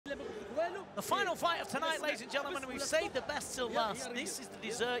The final fight of tonight, ladies and gentlemen, we've saved the best till last. This is the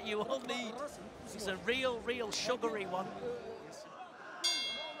dessert you all need. It's a real sugary one.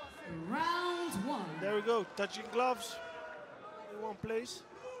 Round one. There we go, touching gloves in one place.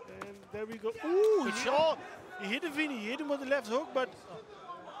 And there we go. Ooh, he hit him, Vinny. He hit him with the left hook, but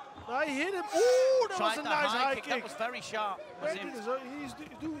I hit him. Ooh, that was a nice high kick. That was very sharp. He's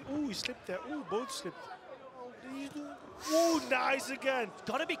doing, ooh, he slipped there. Ooh, both slipped. He's doing, ooh, nice again.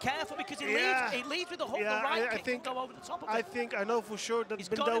 Got to be careful because he leads with the hook, the right kick can go over the top of it. I know for sure that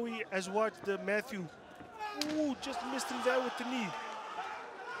Bendaou has watched Matthew. Ooh, just missed him there with the knee.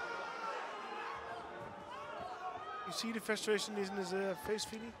 You see the frustration in his face,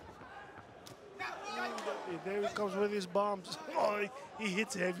 Vinny? There he comes with his bombs. Oh, he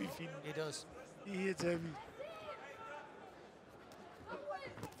hits heavy, Vinny. He does. He hits heavy.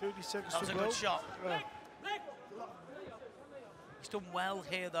 30 seconds to go. That was a good shot. He's done well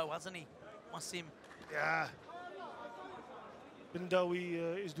here, though, hasn't he? Wassim. Yeah. Bendaou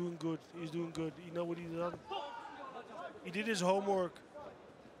is doing good. He's doing good. You know what he's done? He did his homework.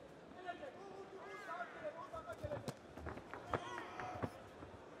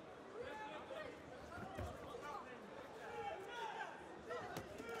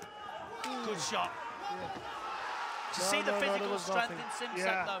 Good shot. To see the physical strength in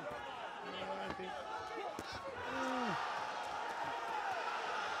Simsek, though.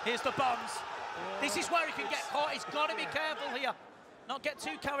 Here's the bombs. This is where he can get caught. He's got to be careful here. Not get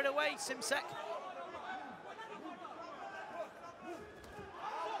too carried away, Simsek.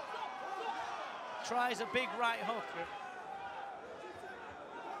 Tries a big right hook.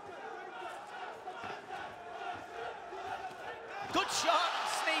 Good shot,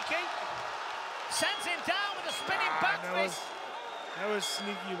 sneaky. Sends him down with a spinning back fist. That was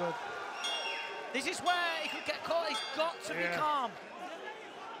sneaky, but... This is where he could get caught. He's got to be calm.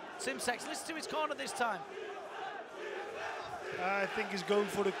 Simsek, listen to his corner this time. I think he's going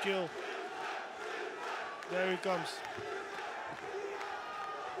for the kill. There he comes.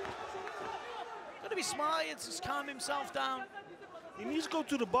 Got to be smart and just calm himself down. He needs to go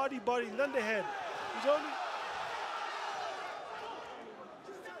to the body, then the head. He's only...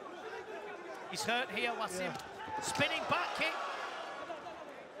 He's hurt here, Wassim. Spinning back kick.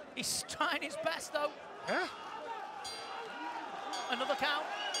 He's trying his best, though. Huh? Another count.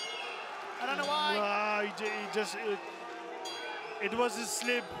 I don't know why. It was a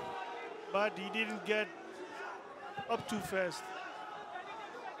slip, but he didn't get up too fast.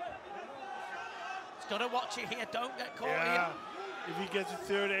 He's got to watch it here. Don't get caught here. If he gets a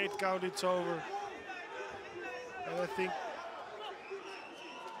third 8 count, it's over. And I think...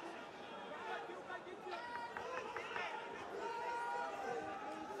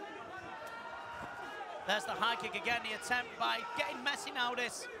 There's the high kick again, the attempt by getting messy now,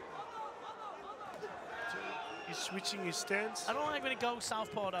 this. He's switching his stance. I don't like when he goes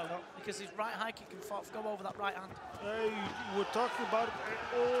southpaw, though, because his right high kick can go over that right hand. We're talking about it.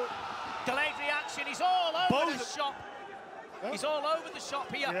 Delayed reaction, he's all over the shop. Huh? He's all over the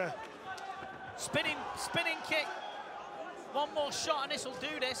shop here. Yeah. Spinning kick. One more shot and this will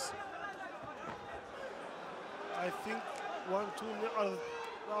do this. I think 1, 2,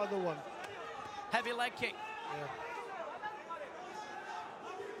 the other one. Heavy leg kick. Yeah.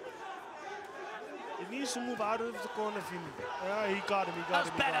 He needs to move out of the corner, Vinny. He got him, That's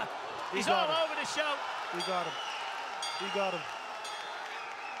better. He's all over the show. He got him.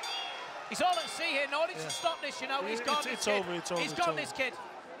 He's all at sea here. Nobody to stop this, you know. He's gone, it's over. He's gone, this kid.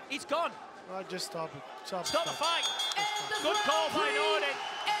 He's gone. Just stop it. Stop the fight. Good call by Nordic.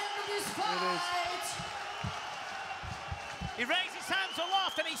 It is. He raises his hands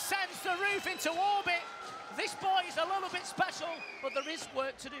aloft and he sends the roof into orbit. This boy is a little bit special, but there is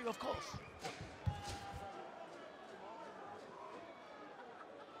work to do, of course.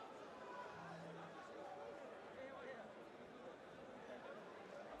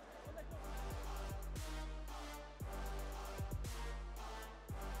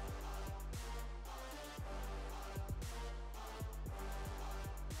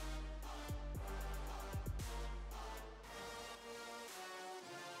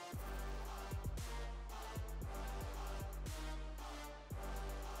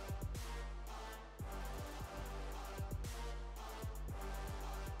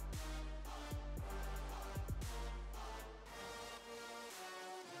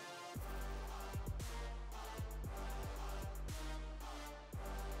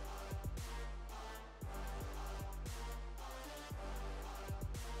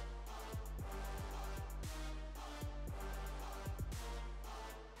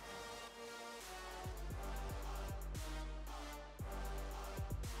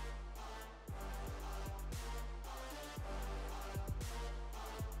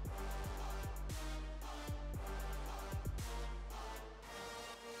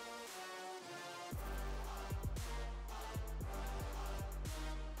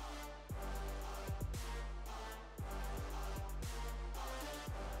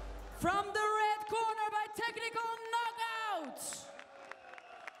 From the red corner by technical knockout.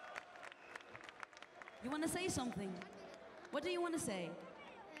 You want to say something? What do you want to say? Can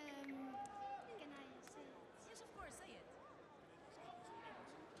I say it? Yes, of course, say it.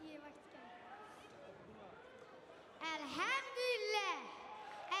 Hier, wacht, kijk. Alhamdulillah.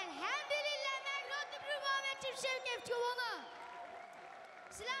 Alhamdulillah, mijn grote broer Muhammed Simsek heeft gewonnen.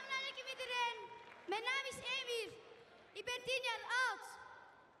 Assalamu alaikum iedereen. Mijn naam is Emir. Ik ben 10 jaar oud.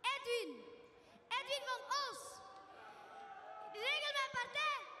 Edwin. Edwin van Os. Regel mijn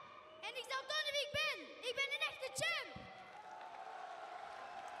partij. En ik zal tonen wie ik ben. Ik ben een echte champ.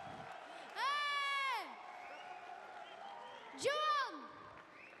 Hey! Johan.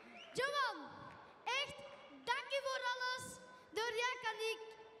 Johan. Echt, dank u voor alles. Door jou kan ik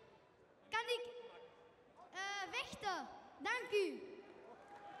vechten. Dank u.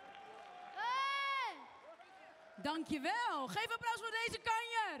 Hey! Dankjewel. Geef applaus voor deze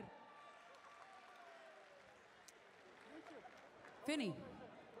kanjer. Vinny,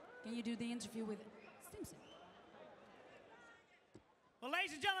 can you do the interview with Simsek? Well,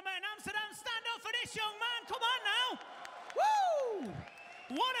 ladies and gentlemen, Amsterdam, stand up for this young man. Come on now. Woo!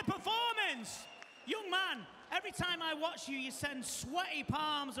 What a performance. Young man, every time I watch you, you send sweaty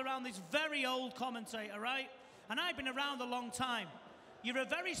palms around this very old commentator, right? And I've been around a long time. You're a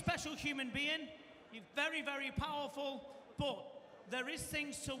very special human being. You're very, very powerful, but there is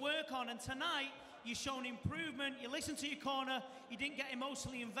things to work on. And tonight, you've shown improvement. You listened to your corner. You didn't get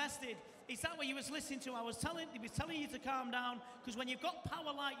emotionally invested. Is that what you was listening to? He was telling you to calm down, because when you've got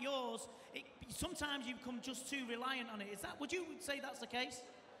power like yours, sometimes you become just too reliant on it. Would you say that's the case?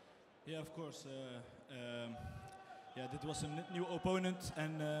 Yeah, of course. Yeah, that was a new opponent,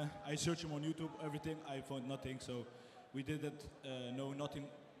 and I searched him on YouTube, everything. I found nothing, so we didn't know nothing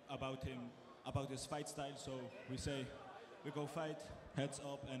about him, about his fight style. So we say, we go fight, heads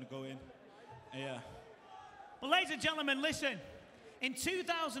up, and go in. And yeah. Well, ladies and gentlemen, listen. In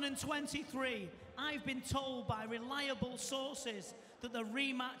 2023, I've been told by reliable sources that the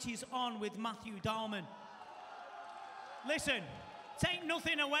rematch is on with Matthew Darman. Listen. Take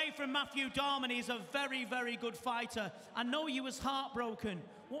nothing away from Matthew Darman. He's a very, very good fighter. I know you was heartbroken.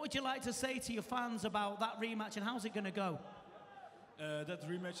 What would you like to say to your fans about that rematch, and how's it going to go? That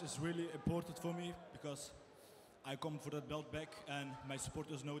rematch is really important for me, because I come for that belt back, and my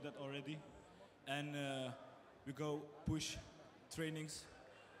supporters know that already. And we go push trainings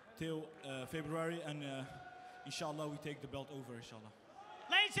till February, and inshallah we take the belt over, inshallah.